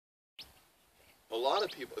A lot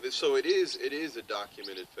of people. So it is. It is a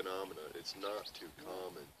documented phenomenon. It's not too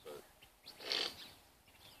common, but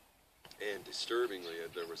and disturbingly,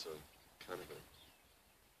 there was a kind of a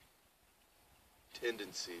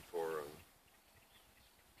tendency for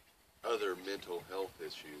other mental health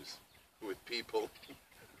issues with people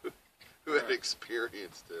who had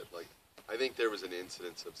experienced it. Like, I think there was an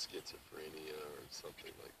incidence of schizophrenia or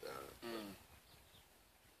something like that.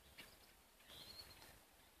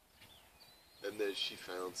 And then she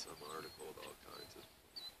found some article with all kinds of,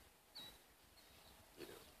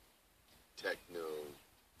 techno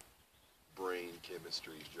brain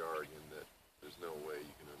chemistry jargon that there's no way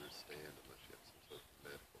you can understand unless you have some sort of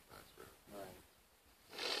medical background. Right.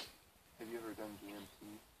 Have you ever done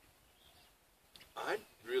DMT? I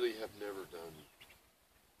really have never done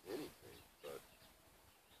anything, but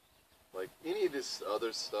like any of this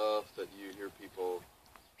other stuff that you hear people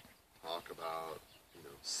talk about,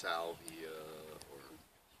 salvia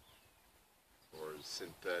or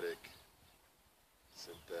synthetic